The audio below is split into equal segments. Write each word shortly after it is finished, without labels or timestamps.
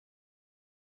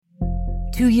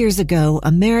2 years ago,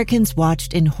 Americans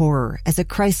watched in horror as a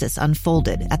crisis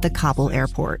unfolded at the Kabul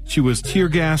airport. She was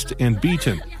tear-gassed and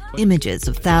beaten. Images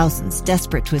of thousands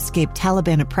desperate to escape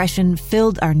Taliban oppression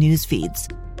filled our news feeds.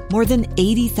 More than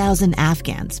 80,000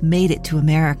 Afghans made it to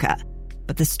America.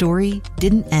 But the story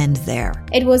didn't end there.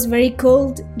 It was very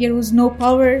cold. There was no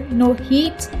power, no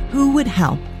heat. Who would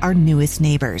help our newest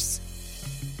neighbors?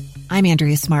 I'm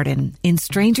Andrea Smartin. In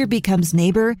Stranger Becomes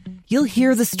Neighbor, you'll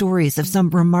hear the stories of some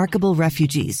remarkable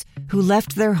refugees who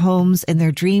left their homes and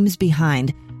their dreams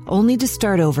behind, only to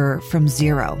start over from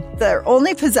zero. Their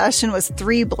only possession was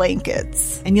 3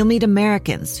 blankets. And you'll meet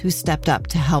Americans who stepped up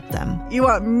to help them. You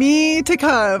want me to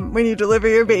come when you deliver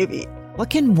your baby. What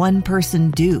can one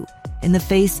person do in the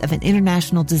face of an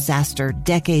international disaster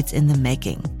decades in the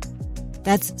making?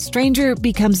 That's Stranger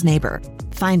Becomes Neighbor.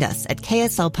 Find us at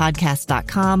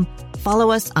kslpodcast.com.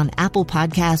 Follow us on Apple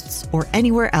Podcasts or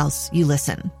anywhere else you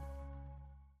listen.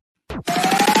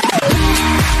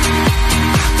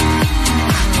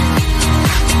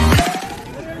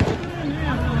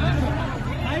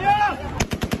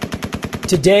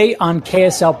 Today on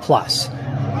KSL Plus,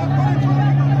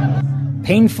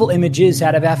 painful images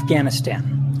out of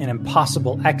Afghanistan, an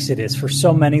impossible exodus for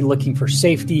so many looking for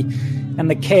safety, and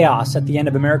the chaos at the end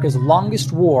of America's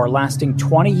longest war lasting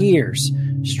 20 years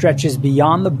stretches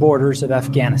beyond the borders of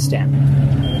Afghanistan.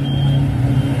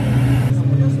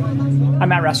 I'm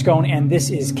Matt Rascone, and this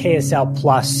is KSL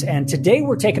Plus, and today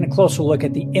we're taking a closer look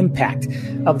at the impact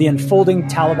of the unfolding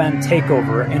Taliban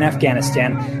takeover in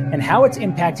Afghanistan and how it's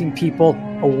impacting people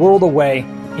a world away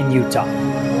in Utah.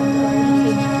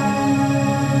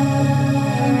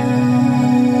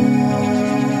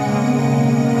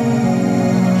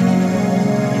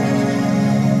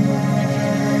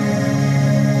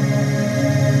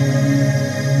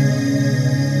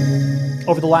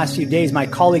 Over the last few days, my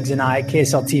colleagues and I at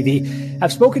KSL TV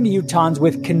have spoken to Utahns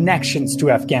with connections to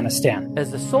Afghanistan.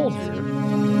 As a soldier,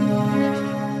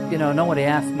 nobody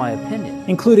asked my opinion.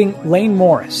 Including Lane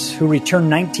Morris, who returned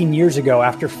 19 years ago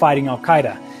after fighting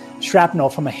al-Qaeda. Shrapnel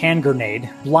from a hand grenade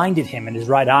blinded him in his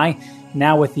right eye.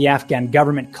 Now with the Afghan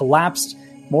government collapsed,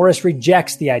 Morris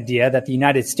rejects the idea that the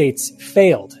United States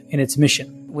failed in its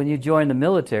mission. When you join the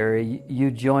military,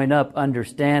 you join up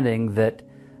understanding that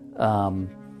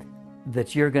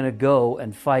that you're going to go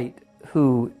and fight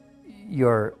who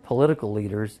your political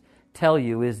leaders tell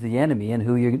you is the enemy and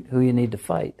who you need to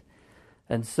fight.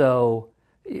 And so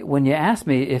when you ask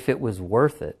me if it was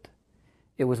worth it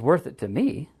worth it to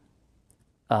me.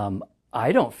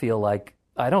 I don't feel like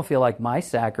my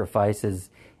sacrifice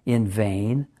is in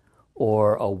vain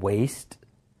or a waste.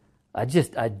 I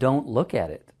don't look at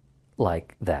it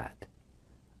like that.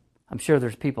 I'm sure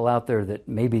there's people out there that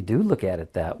maybe do look at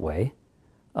it that way.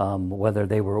 Whether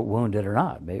they were wounded or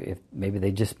not. Maybe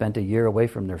they just spent a year away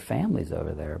from their families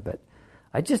over there. But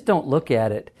I just don't look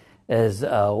at it as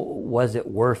was it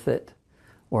worth it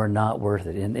or not worth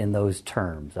it in those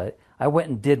terms. I went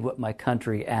and did what my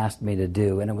country asked me to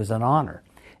do, and it was an honor.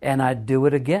 And I'd do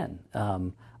it again.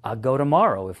 I'll go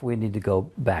tomorrow if we need to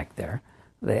go back there.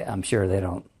 I'm sure they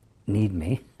don't need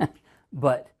me.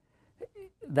 But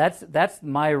that's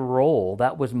my role.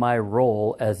 That was my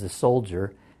role as a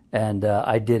soldier. And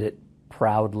I did it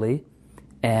proudly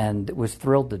and was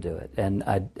thrilled to do it. And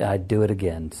I'd do it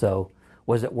again. So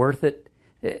was it worth it?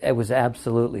 It was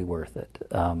absolutely worth it.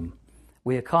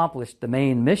 We accomplished the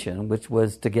main mission, which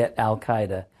was to get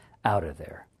al-Qaeda out of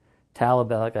there.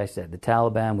 Taliban, like I said, the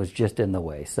Taliban was just in the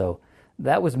way. So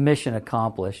that was mission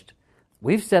accomplished.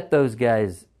 We've set those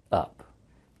guys up.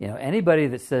 Anybody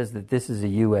that says that this is a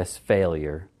U.S.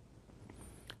 failure,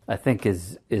 I think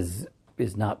is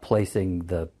not placing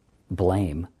the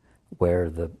blame where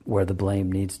the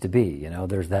blame needs to be.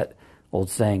 There's that old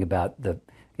saying about the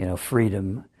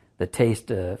freedom, the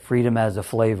taste, freedom as a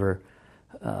flavor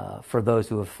for those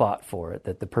who have fought for it,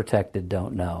 that the protected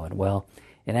don't know. And well,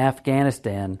 in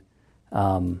Afghanistan,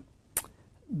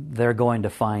 they're going to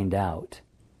find out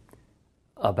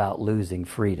about losing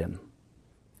freedom.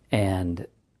 And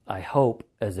I hope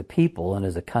as a people and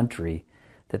as a country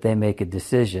that they make a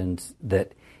decision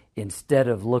that instead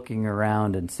of looking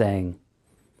around and saying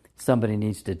somebody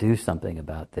needs to do something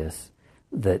about this,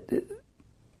 that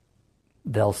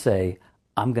they'll say,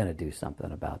 I'm going to do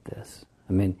something about this.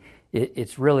 I mean,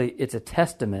 it's a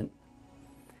testament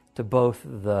to both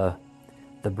the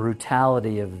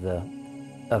brutality of the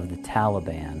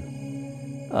Taliban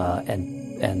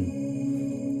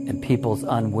and people's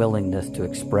unwillingness to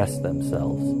express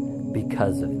themselves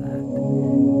because of that.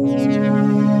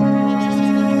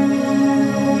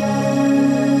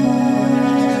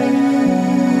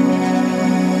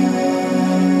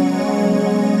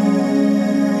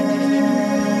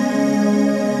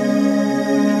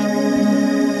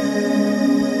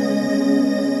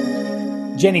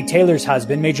 Jenny Taylor's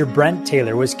husband, Major Brent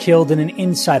Taylor, was killed in an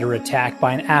insider attack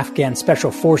by an Afghan Special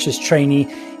Forces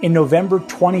trainee in November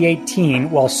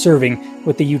 2018 while serving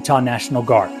with the Utah National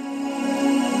Guard.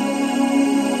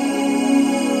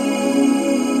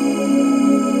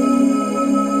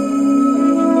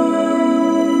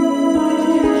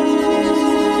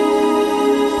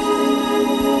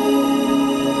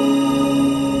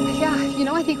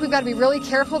 We've got to be really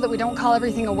careful that we don't call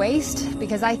everything a waste,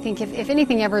 because I think if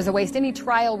anything ever is a waste, any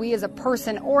trial we as a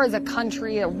person or as a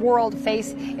country, a world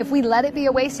face, if we let it be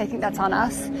a waste, I think that's on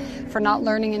us for not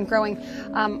learning and growing.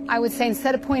 I would say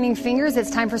instead of pointing fingers,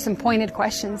 it's time for some pointed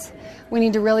questions. We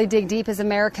need to really dig deep as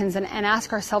Americans and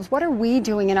ask ourselves, what are we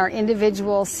doing in our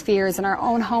individual spheres, in our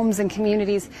own homes and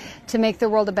communities to make the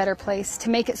world a better place, to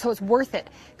make it so it's worth it?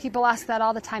 People ask that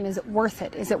all the time, is it worth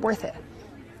it? Is it worth it?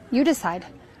 You decide.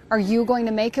 Are you going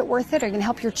to make it worth it? Are you going to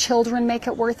help your children make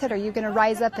it worth it? Are you going to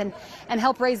rise up and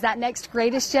help raise that next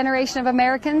greatest generation of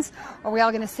Americans? Or are we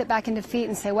all going to sit back in defeat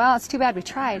and say, well, it's too bad we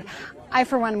tried? I,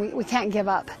 for one, we can't give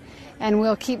up. And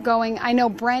we'll keep going. I know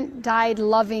Brent died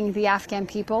loving the Afghan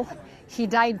people. He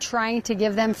died trying to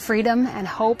give them freedom and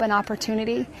hope and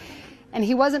opportunity. And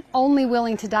he wasn't only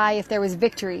willing to die if there was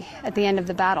victory at the end of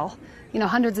the battle. You know,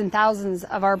 hundreds and thousands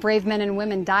of our brave men and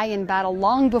women die in battle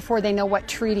long before they know what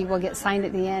treaty will get signed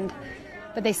at the end.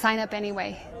 But they sign up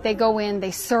anyway. They go in,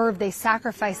 they serve, they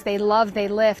sacrifice, they love, they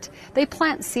lift, they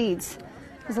plant seeds.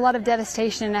 There's a lot of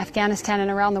devastation in Afghanistan and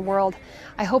around the world.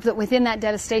 I hope that within that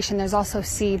devastation there's also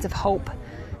seeds of hope.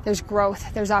 There's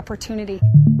growth, there's opportunity.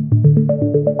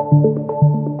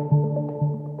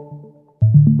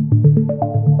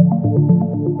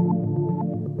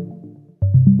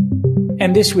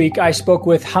 And this week, I spoke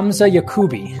with Hamza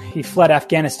Yacoubi. He fled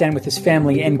Afghanistan with his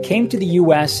family and came to the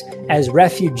U.S. as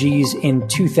refugees in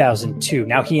 2002.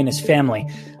 Now he and his family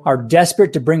are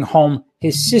desperate to bring home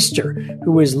his sister,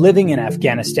 who was living in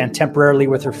Afghanistan temporarily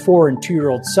with her 4- and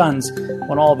 2-year-old sons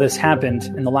when all this happened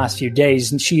in the last few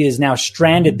days. And she is now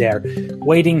stranded there,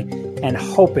 waiting and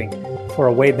hoping for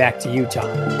a way back to Utah.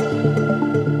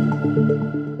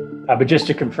 But just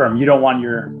to confirm, you don't want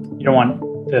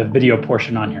the video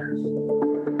portion on here.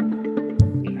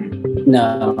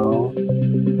 No.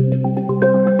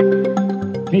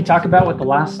 Can you talk about what the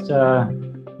last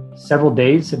several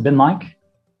days have been like?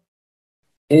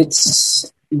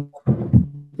 It's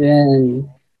been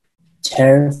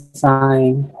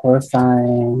terrifying,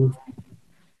 horrifying,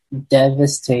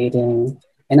 devastating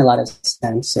in a lot of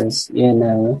senses. You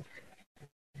know,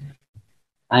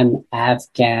 I'm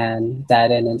Afghan. That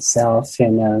in itself,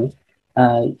 you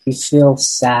feel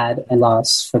sad and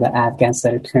lost for the Afghans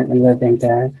that are currently living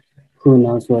there. Who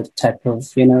knows what type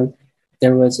of,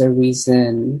 there was a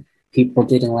reason people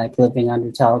didn't like living under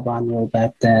Taliban rule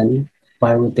back then.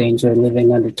 Why would they enjoy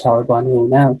living under Taliban rule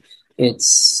now?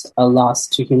 It's a loss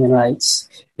to human rights.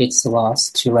 It's a loss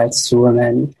to rights to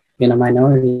women,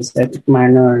 minorities, ethnic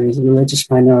minorities, religious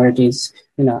minorities.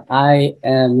 I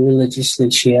am religiously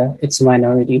Shia. It's a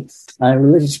minority, a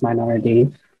religious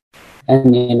minority.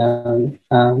 And,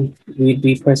 we'd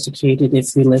be persecuted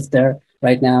if we lived there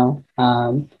right now.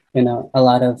 A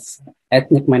lot of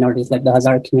ethnic minorities like the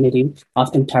Hazara community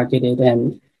often targeted.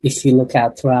 And if you look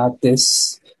out throughout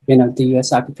this, the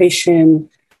U.S. occupation,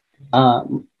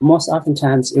 most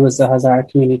oftentimes it was the Hazara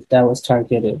community that was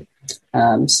targeted.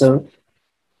 The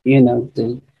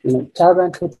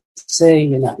Taliban could say,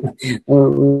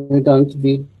 we're going to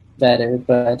be better.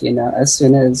 But, as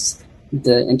soon as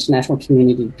the international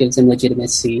community gives them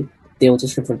legitimacy, they will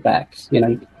just revert back.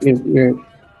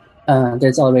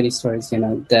 There's already stories,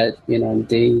 that,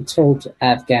 they told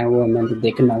Afghan women that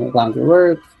they can no longer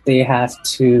work. They have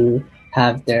to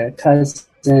have their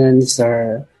cousins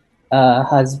or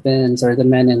husbands or the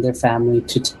men in their family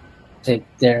to take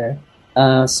their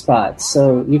spots.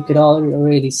 So you could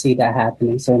already see that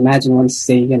happening. So imagine once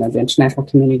the international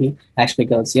community actually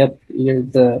goes, yep, you're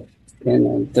the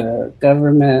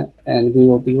government and we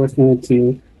will be working with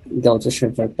you, they'll just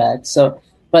revert back. So,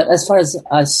 but as far as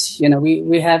us,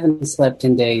 we haven't slept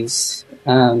in days,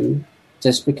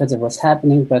 just because of what's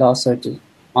happening, but also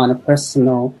on a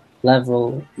personal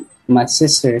level, my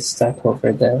sister is stuck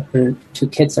over there. Her 2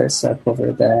 kids are stuck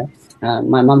over there.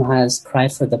 My mom has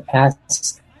cried for the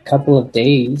past couple of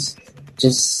days,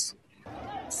 just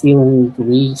feeling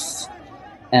grief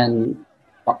and,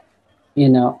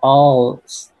 all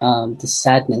the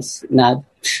sadness, not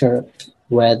sure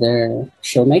whether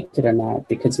she'll make it or not,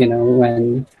 because,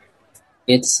 when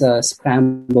it's a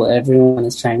scramble, everyone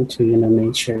is trying to,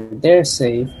 make sure they're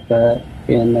safe, but,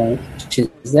 she's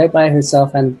there by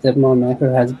herself, and the moment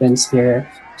her husband's here,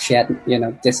 she had,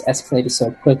 this escalated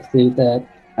so quickly that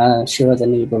she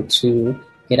wasn't able to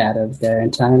get out of there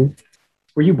in time.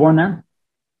 Were you born there?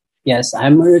 Yes,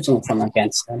 I'm originally from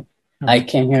Afghanistan. I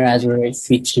came here as a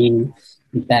refugee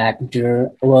back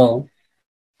during,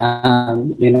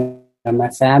 my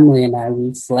family and I,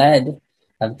 we fled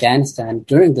Afghanistan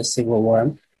during the Civil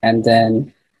War. And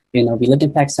then, we lived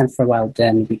in Pakistan for a while.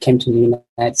 Then we came to the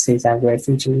United States as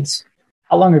refugees.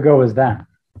 How long ago was that?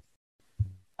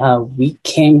 We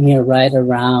came here right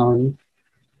around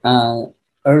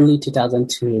early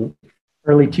 2002.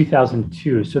 Early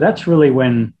 2002. So that's really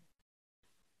when,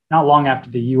 not long after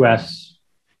the U.S.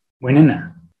 went in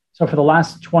there. So for the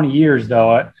last 20 years, though,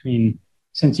 I mean,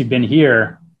 since you've been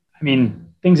here, I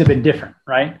mean, things have been different,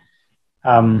 right?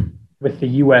 With the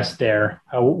U.S. there,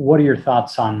 what are your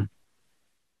thoughts on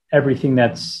everything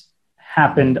that's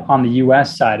happened on the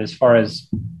U.S. side as far as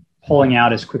pulling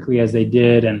out as quickly as they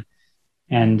did and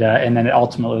then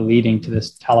ultimately leading to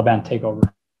this Taliban takeover?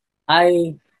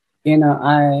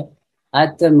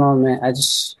 At the moment, I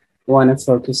just want to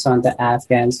focus on the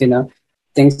Afghans.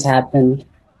 Things happen,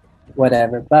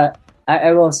 whatever. But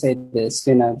I will say this,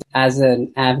 as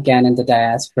an Afghan in the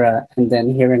diaspora, and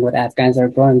then hearing what Afghans are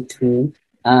going through,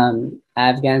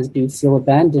 Afghans do feel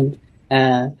abandoned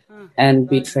and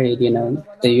betrayed.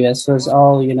 The U.S. was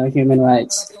all, human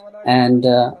rights. And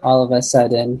all of a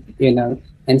sudden,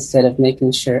 instead of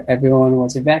making sure everyone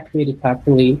was evacuated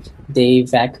properly, they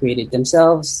evacuated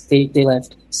themselves. They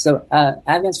left. So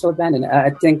Afghans feel abandoned.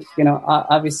 I think,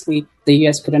 obviously the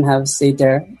U.S. couldn't have stayed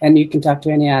there. And you can talk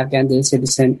to any Afghan, they say the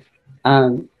same.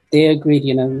 They agreed,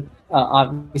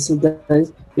 obviously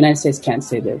the United States can't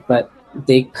stay there, but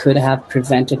they could have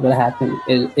prevented what happened.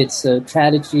 It's a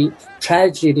tragedy.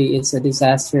 It's a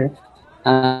disaster.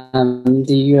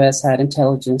 The U.S. had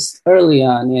intelligence early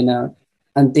on,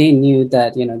 and they knew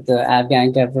that, the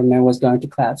Afghan government was going to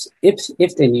collapse.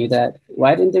 If they knew that,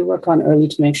 why didn't they work on early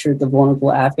to make sure the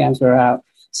vulnerable Afghans were out?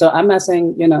 So I'm not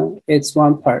saying, it's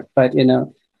one part, but,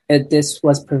 this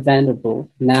was preventable.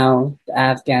 Now, the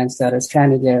Afghans that are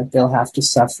stranded there, they'll have to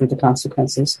suffer the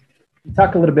consequences.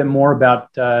 Talk a little bit more about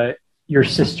your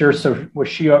sister. So was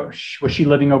she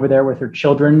living over there with her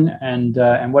children,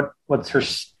 and what's her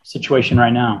situation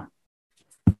right now?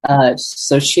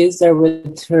 So she's there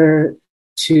with her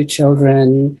 2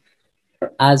 children.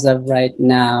 As of right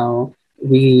now,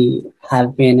 we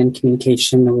have been in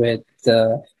communication with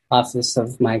the office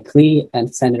of Mike Lee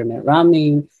and Senator Mitt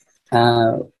Romney.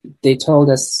 They told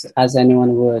us, as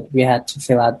anyone would, we had to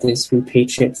fill out this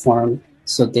repatriate form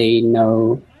so they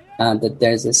know that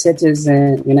there's a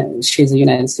citizen, she's a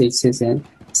United States citizen,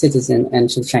 and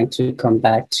she's trying to come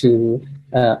back to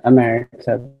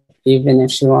America. Even if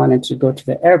she wanted to go to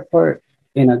the airport,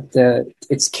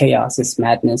 it's chaos, it's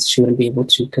madness. She wouldn't be able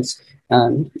to because,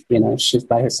 she's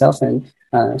by herself and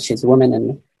she's a woman,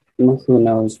 and who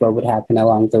knows what would happen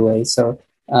along the way. So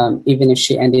even if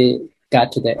she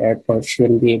got to the airport, she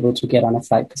wouldn't be able to get on a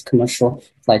flight because commercial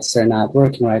flights are not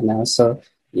working right now. So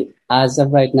as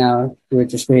of right now, we're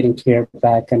just waiting to hear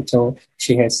back until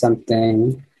she hears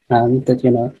something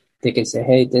that, they can say,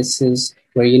 hey, this is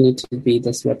where you need to be,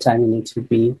 this is what time you need to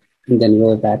be, and then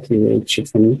we'll evacuate you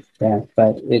from there.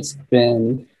 But it's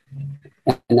been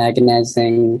an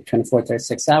agonizing 24,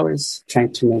 36 hours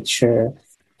trying to make sure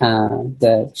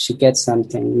that she gets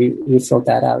something. We filled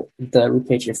that out, the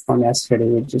repatriate form yesterday.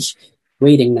 We're just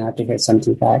waiting now to hear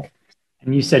something back.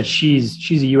 And you said she's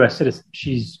a U.S. citizen.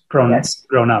 She's grown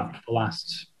up for the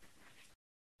last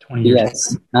 20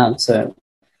 years. Yes. So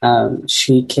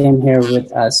she came here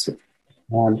with us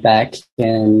back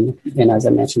in, as I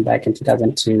mentioned, back in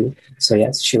 2002. So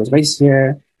yes, she was raised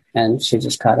here, and she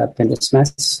just caught up in this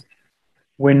mess.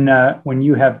 When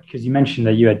you have, because you mentioned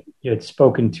that you had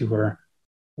spoken to her,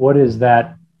 what is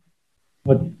that?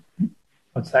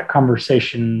 What's that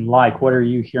conversation like? What are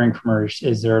you hearing from her?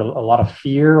 Is there a lot of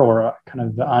fear or kind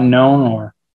of the unknown,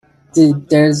 or?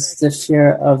 There's the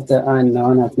fear of the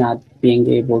unknown, of not being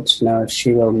able to know if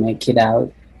she will make it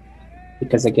out.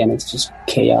 Because again, it's just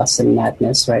chaos and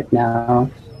madness right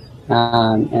now.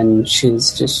 And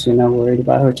she's just, worried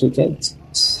about her tickets.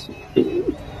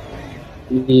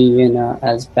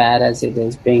 As bad as it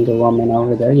is being a woman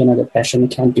over there, the pressure, you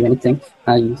can't do anything.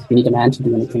 You need a man to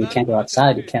do anything. You can't go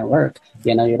outside. You can't work.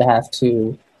 You'd have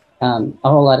to, a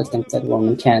whole lot of things that a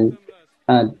woman can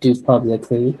do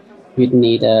publicly, you'd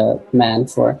need a man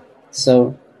for.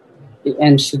 So,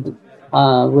 and she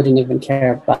wouldn't even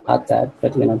care about that.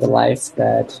 But, the life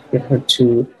that her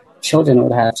 2 children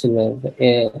would have to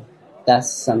live, that's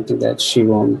something that she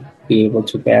won't be able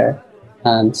to bear.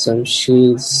 So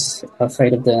she's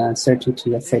afraid of the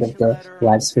uncertainty, afraid of the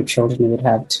lives her children would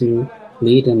have to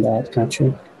lead in that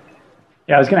country.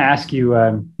 Yeah, I was going to ask you,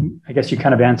 I guess you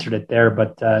kind of answered it there,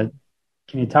 but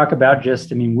can you talk about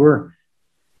just, I mean,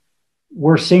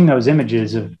 we're seeing those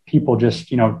images of people just,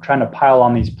 trying to pile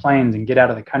on these planes and get out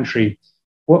of the country.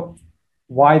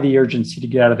 Why the urgency to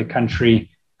get out of the country?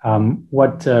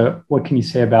 What can you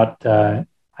say about,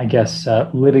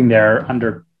 living there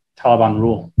under Taliban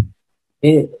rule?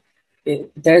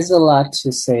 There's a lot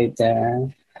to say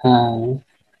there.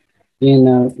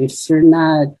 If you're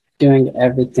not doing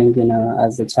everything,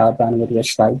 as the Taliban would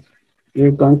wish like,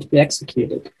 you're going to be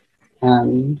executed.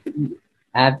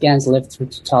 Afghans lived through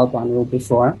the Taliban rule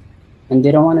before, and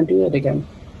they don't want to do it again.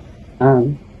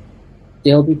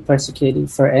 They'll be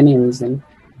persecuted for any reason.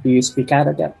 If you speak out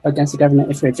against the government,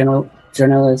 if you're a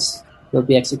journalist, you'll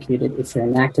be executed. If you're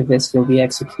an activist, you'll be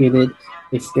executed.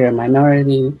 If you're a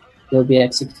minority, you'll be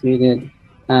executed.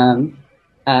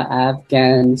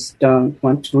 Afghans don't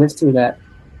want to live through that.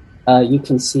 You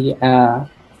can see the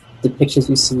pictures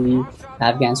you see,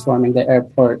 Afghans forming the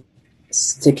airport,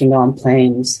 sticking on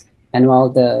planes, and while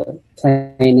the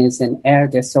plane is in air,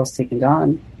 they're still sticking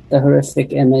on. The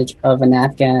horrific image of an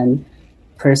Afghan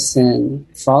person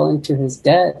falling to his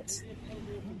death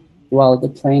while the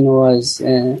plane was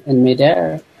in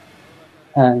midair,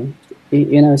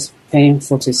 it's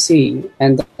painful to see.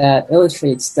 And that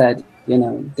illustrates that,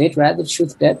 they'd rather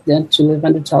choose death than to live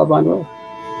under Taliban rule.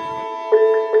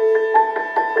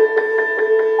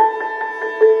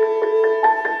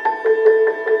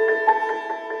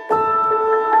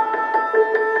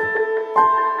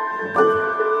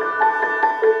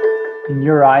 In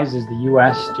your eyes, is the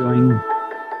U.S. doing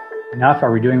enough?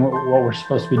 Are we doing what we're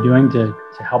supposed to be doing to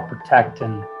help protect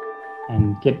and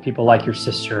get people like your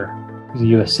sister, who's a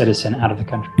U.S. citizen, out of the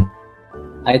country?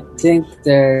 I think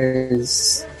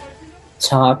there's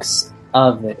talks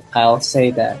of it. I'll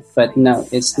say that. But no,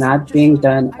 it's not being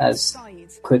done as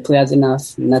quickly as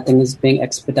enough. Nothing is being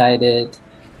expedited.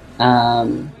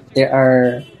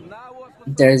 There's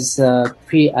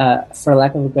for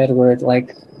lack of a better word,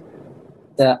 like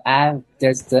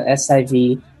there's the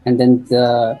SIV and then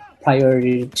the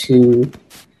priority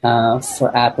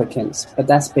for applicants. But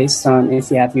that's based on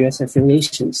if you have U.S.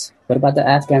 affiliations. What about the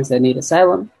Afghans that need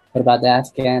asylum? What about the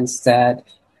Afghans that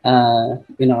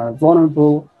are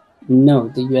vulnerable? No,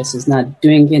 the U.S. is not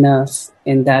doing enough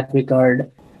in that regard.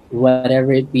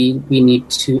 Whatever it be, we need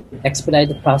to expedite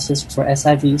the process for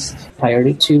SIVs,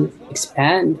 priority to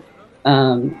expand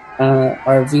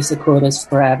our visa quotas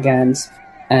for Afghans,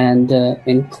 and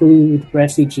include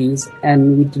refugees.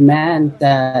 And we demand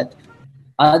that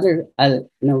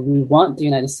we want the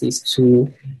United States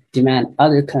to demand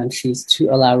other countries to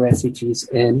allow refugees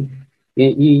in.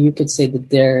 You could say that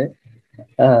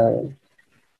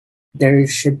there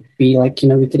should be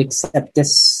we could accept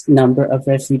this number of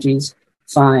refugees.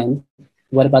 Fine.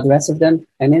 What about the rest of them?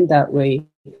 And in that way,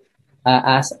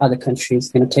 ask other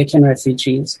countries, take in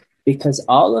refugees. Because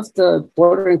all of the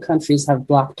bordering countries have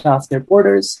blocked off their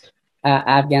borders,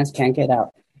 Afghans can't get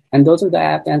out. And those are the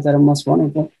Afghans that are most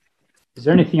vulnerable. Is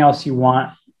there anything else you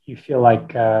feel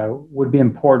like would be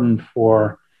important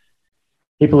for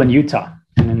people in Utah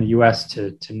and in the U.S.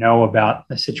 to know about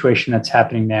the situation that's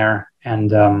happening there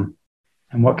and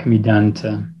what can be done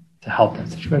to help that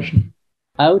situation?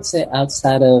 I would say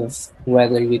outside of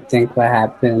whether you think what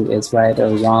happened is right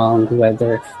or wrong,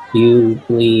 whether you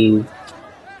believe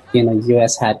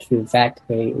U.S. had to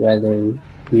evacuate, whether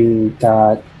you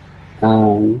thought,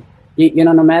 no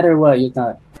matter what you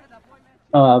thought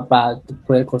about the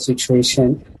political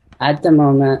situation, at the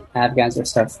moment, Afghans are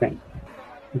suffering.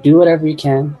 Do whatever you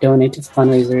can, donate to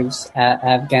fundraisers.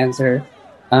 Afghans are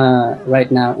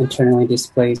right now internally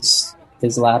displaced.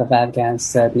 There's a lot of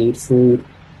Afghans that need food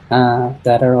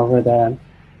that are over there.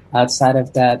 Outside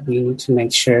of that, we need to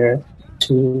make sure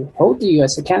to hold the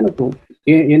U.S. accountable.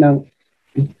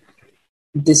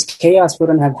 This chaos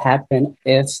wouldn't have happened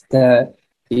if the,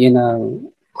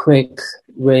 quick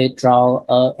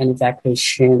withdrawal and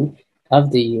evacuation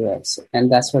of the U.S. And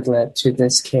that's what led to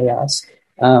this chaos.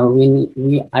 I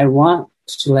want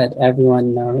to let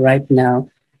everyone know right now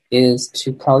is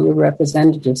to call your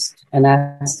representatives and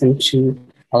ask them to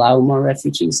allow more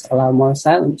refugees, allow more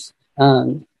asylums,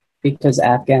 because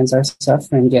Afghans are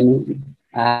suffering and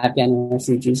Afghan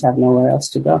refugees have nowhere else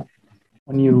to go.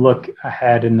 When you look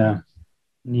ahead in the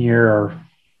near or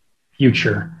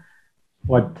future,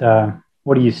 what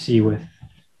do you see with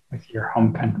your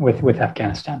home country, with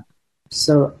Afghanistan?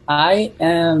 So I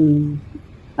am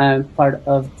part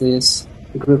of this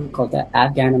group called the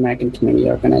Afghan American Community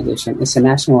Organization. It's a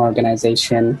national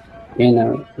organization.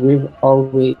 The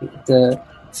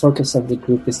focus of the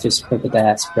group is to support the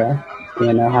diaspora.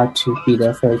 How to be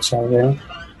there for each other.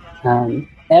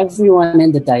 everyone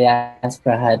in the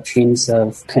diaspora had dreams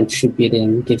of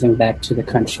contributing, giving back to the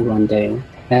country one day.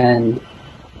 And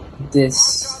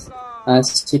this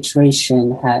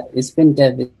situation it's been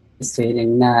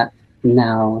devastating, not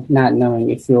knowing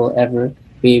if we'll ever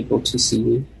be able to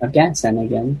see Afghanistan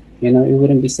again. It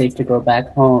wouldn't be safe to go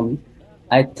back home.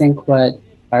 I think what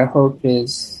our hope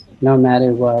is, no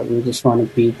matter what, we just want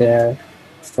to be there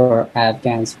for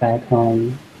Afghans back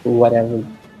home, whatever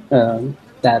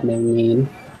that may mean.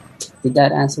 Did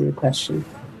that answer your question?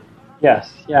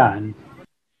 Yes. Yeah. And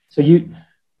so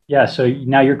so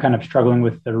now you're kind of struggling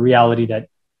with the reality that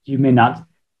you may not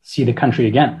see the country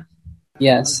again.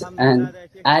 Yes. And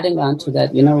adding on to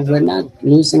that, we're not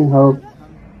losing hope.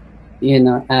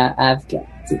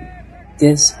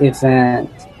 This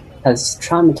event has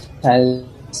traumatized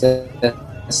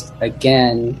us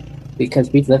again because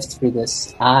we've lived through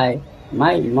this. My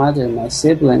mother, my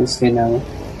siblings,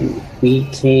 we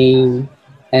came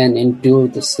and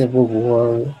endured the Civil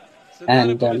War.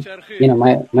 And,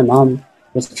 my mom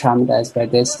was traumatized by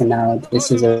this, and now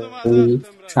this is a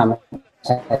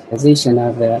re-traumatization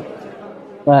of it.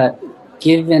 But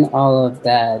given all of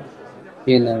that,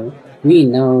 we know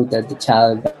that the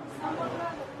Taliban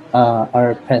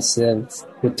are oppressive,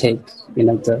 would take,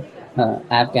 the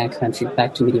Afghan country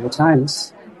back to medieval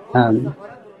times.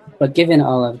 But given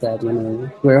all of that,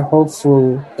 we're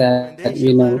hopeful that,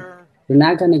 we're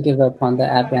not going to give up on the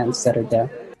Afghans that are there.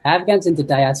 Afghans in the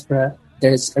diaspora,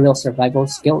 there's a real survival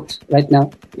guilt right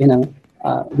now.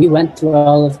 We went through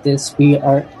all of this.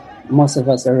 Most of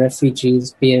us are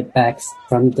refugees, be it back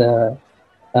from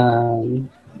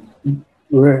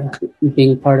we're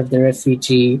being part of the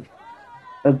refugee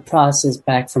process,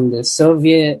 back from the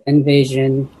Soviet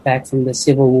invasion, back from the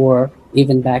Civil War,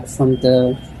 even back from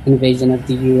the invasion of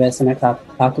the U.S. and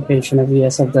occupation of the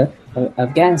U.S. of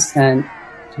Afghanistan.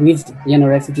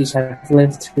 Refugees have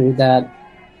lived through that.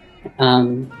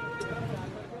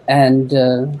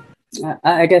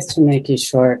 I guess to make it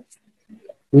short,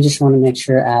 we just want to make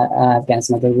sure Afghans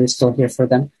know that we're still here for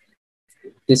them,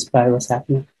 despite what's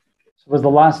happening. So was the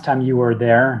last time you were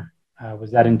there,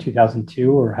 was that in 2002,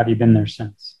 or have you been there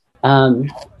since?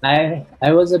 I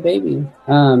was a baby.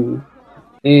 During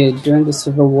the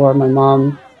Civil War, my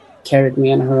mom carried me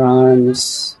in her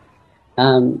arms.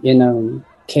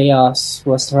 Chaos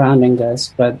was surrounding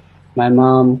us, but my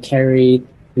mom carried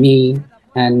me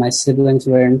and my siblings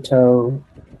were in tow.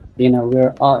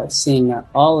 We're all seeing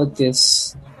all of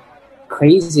this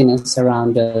craziness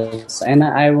around us. And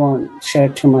I won't share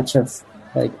too much of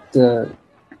the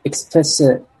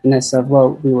explicitness of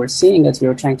what we were seeing as we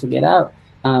were trying to get out.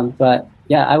 But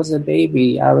yeah, I was a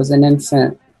baby. I was an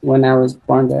infant when I was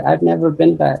born there. I've never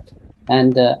been back.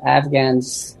 And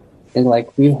Afghans,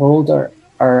 we hold our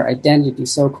identity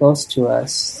so close to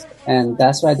us. And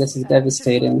that's why this is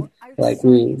devastating.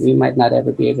 We might not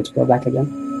ever be able to go back again.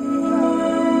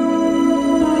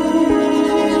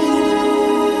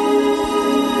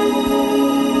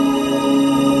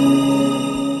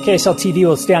 KSL TV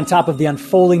will stay on top of the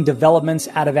unfolding developments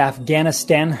out of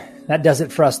Afghanistan. That does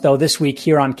it for us, though, this week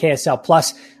here on KSL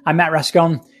Plus. I'm Matt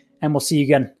Rascone, and we'll see you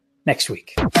again next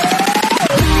week.